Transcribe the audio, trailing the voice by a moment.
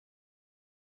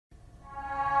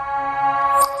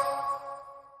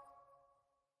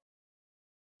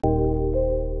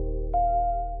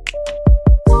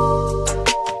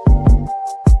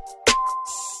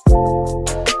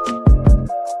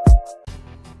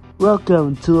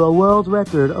Welcome to a world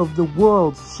record of the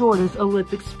world's shortest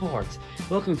Olympic sport.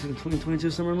 Welcome to the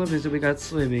 2022 Summer Olympics. We got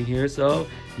swimming here, so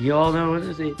you all know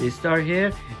what they start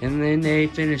here and then they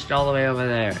finished all the way over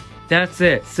there. That's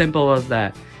it, simple as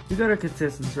that. We got our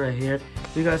contestants right here.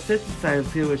 We got Sid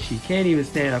Science here, which she can't even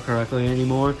stand up correctly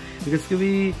anymore. We got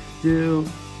Scooby Doo,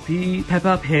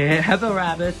 Peppa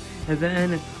Rabbit, and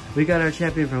then we got our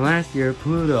champion from last year,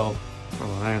 Pluto, from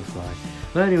a landslide.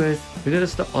 But anyways, we're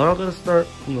all gonna start.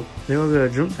 They're gonna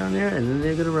jump down there and then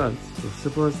they're gonna run. So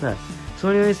simple as that. So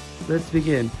anyways, let's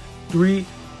begin. 3,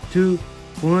 2,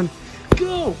 1,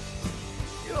 go!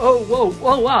 Oh, whoa,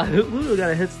 oh wow, Pluto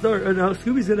got a head start. Oh no,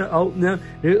 Scooby's gonna, oh no,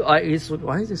 why is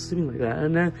it swimming like that?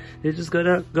 And then they're just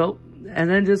gonna go, and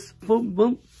then just boom,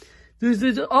 boom.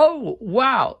 Oh,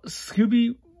 wow,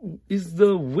 Scooby is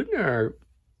the winner.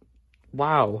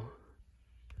 Wow.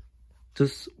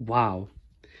 Just, wow.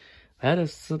 That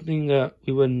is something that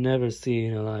we would never see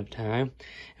in a lifetime.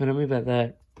 And I move at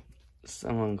that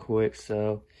someone quick,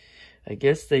 so I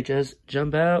guess they just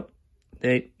jump out.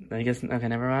 I guess, okay,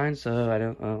 never mind. So I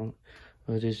don't know.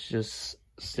 We'll just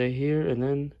stay here, and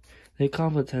then they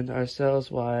compliment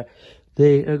ourselves why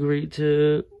they agreed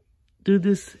to do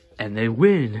this, and they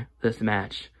win this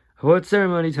match. Award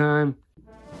ceremony time.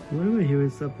 What are we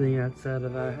hearing something outside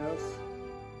of our house?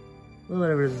 Well,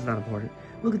 whatever, this is not important.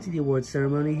 Welcome to the awards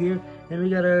ceremony here, and we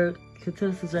got our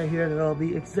contestants right here that all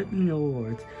be accepting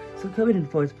awards. So coming in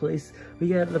fourth place, we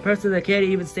got the person that can't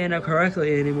even stand up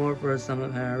correctly anymore for some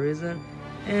apparent reason,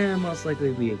 and most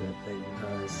likely be a good thing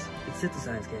because it's a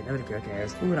science game, nobody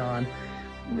cares, moving on.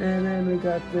 And then we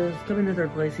got this, coming in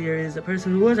third place here is a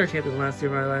person who was our champion last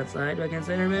year by landslide, I can't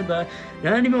say her name, but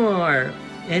not anymore,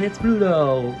 and it's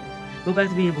Pluto. Go back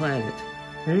to being planet.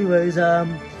 Anyways,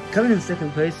 coming in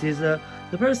second place is the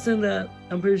person that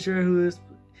I'm pretty sure who is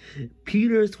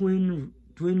Peter's twin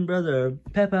brother,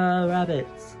 Peppa Rabbit.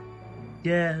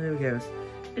 Yeah, who cares?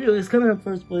 Anyways, coming up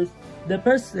first place, the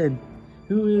person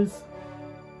who is,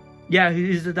 yeah,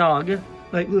 he's a dog,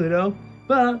 like Pluto,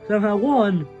 but somehow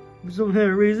won for some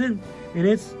reason, and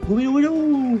it's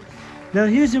Scooby-Doo. Now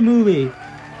here's your movie.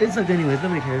 It sucked anyways,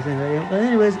 nobody cares anyway. But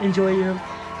anyways, enjoy your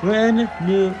brand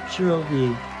new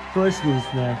trophy for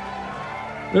Scooby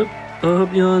Snack. Oop. I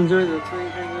hope you all enjoyed the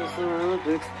 2022 Summer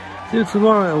Olympics. See you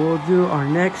tomorrow. We'll do our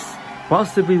next,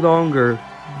 possibly longer,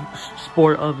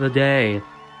 sport of the day.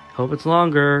 Hope it's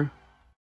longer.